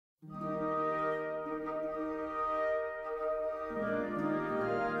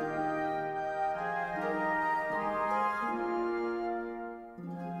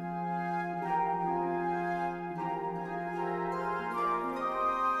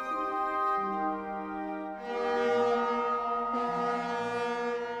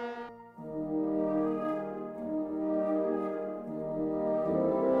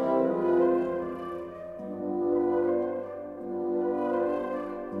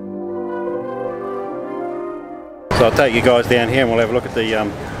So I'll take you guys down here and we'll have a look at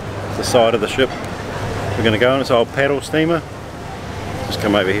the side of the ship we're going to go on. It's an old paddle steamer. Just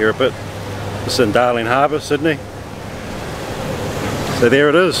come over here a bit. This is in Darling Harbour, Sydney. So there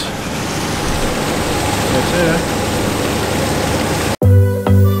it is. That's it.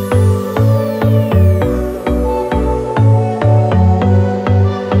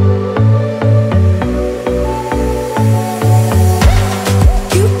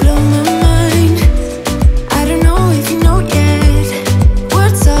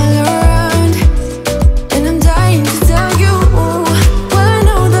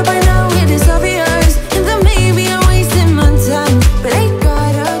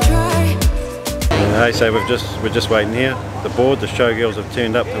 So we're just waiting here. The showgirls have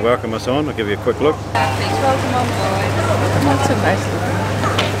turned up to welcome us on. I'll give you a quick look. Please welcome on board. Not so nice.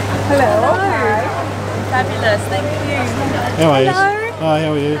 Hello. Hi. Fabulous, thank you. How are you? Hello. Hi,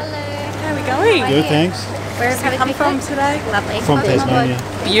 how are you? Hello. How are we going? Good, thanks. Where have you come from today? Lovely. From Tasmania.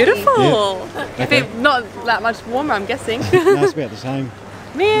 Beautiful. Yeah. Okay. Not that much warmer, I'm guessing. No, it's about the same.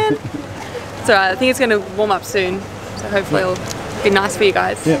 Man. It's alright, I think it's going to warm up soon. So hopefully it'll be nice for you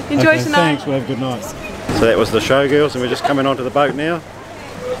guys. Yeah. Enjoy okay, tonight. Thanks, we'll have a good night. So that was the showgirls and we're just coming onto the boat now.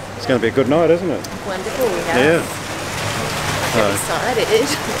 It's going to be a good night, isn't it? Wonderful, yeah. I'm excited.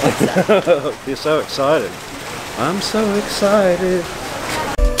 You're so excited. I'm so excited.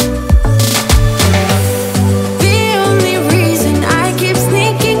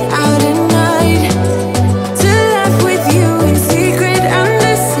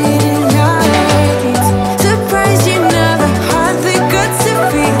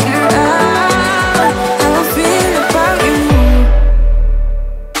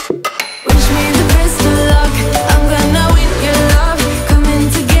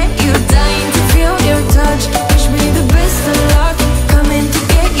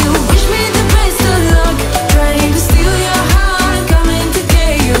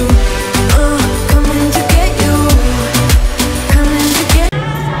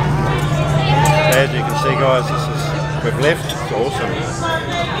 As you can see, guys, we've left. It's awesome.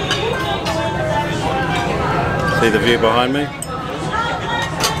 See the view behind me?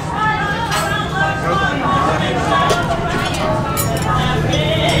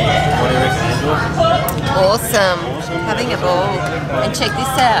 What do you reckon, Angela? Awesome. Having a ball. And check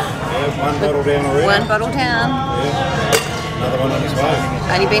this out. Yeah, one bottle down already. One bottle down. Yeah. Another one on its way.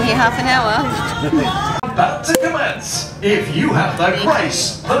 Only been here half an hour. About to commence. If you have the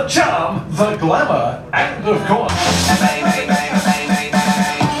grace, the charm, the glamour, and of course, I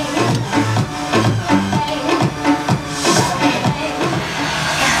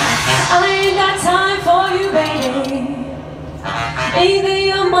ain't got time for you, baby. Either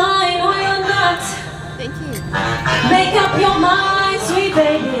you're mine or you're not. Thank you. Make up your mind, sweet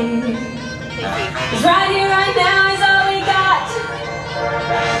baby. 'Cause right here, right now is all we got.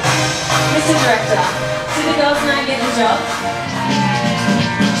 Mr. Director, see the girls not getting the job?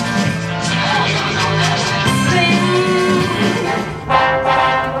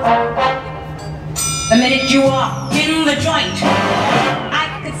 The minute you walk in the joint,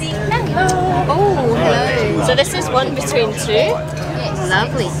 I could see. Hello. Oh, hello. So this is one between two? Yes.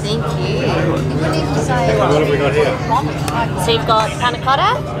 Lovely, thank you. What have we got here? So you've got panna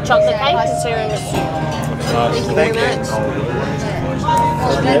cotta, chocolate cake, and tiramisu. Thank you very much.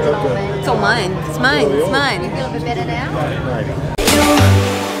 It's all mine. It's mine. It's mine. You feel a bit better now?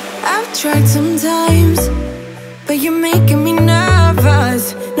 I've tried sometimes, but you're making me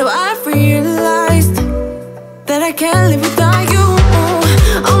nervous. No, I've realized that I can't live without you.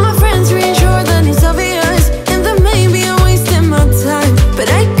 All my friends reassure that it's obvious, and that maybe I'm wasting my time, but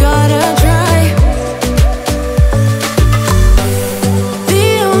I gotta try.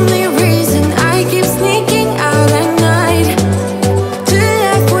 The only reason I keep sneaking out at night to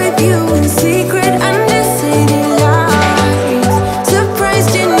laugh with you in secret under city lights.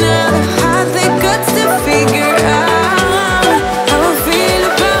 Surprised you never had the guts to figure out how I feel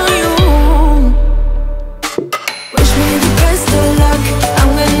about you. Wish me the best of luck. I'm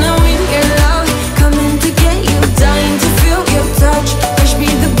gonna win your love, coming to get you, dying to feel your touch. Wish me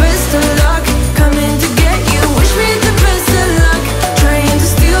the best of luck, coming to get you. Wish me the best of luck, trying to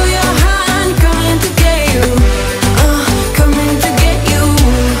steal your hand, coming to get you. Coming to get you,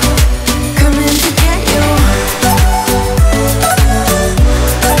 coming to get you.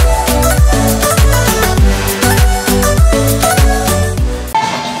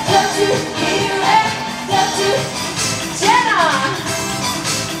 Love to hear it, love to Jenna.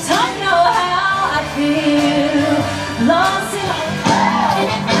 Don't know how I feel, lost in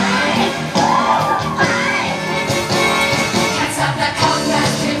can't stop that cold that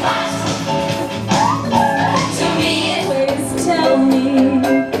you lost to me.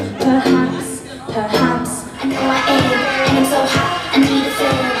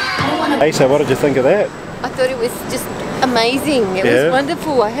 Hey, so what did you think of that? I thought it was just amazing. It was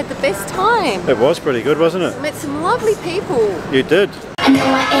wonderful. I had the best time. It was pretty good, wasn't it? Met some lovely people. You did. I know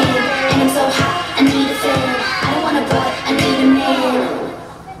I am, and I'm so hot, I need a fan. I don't want a boy, I need a man.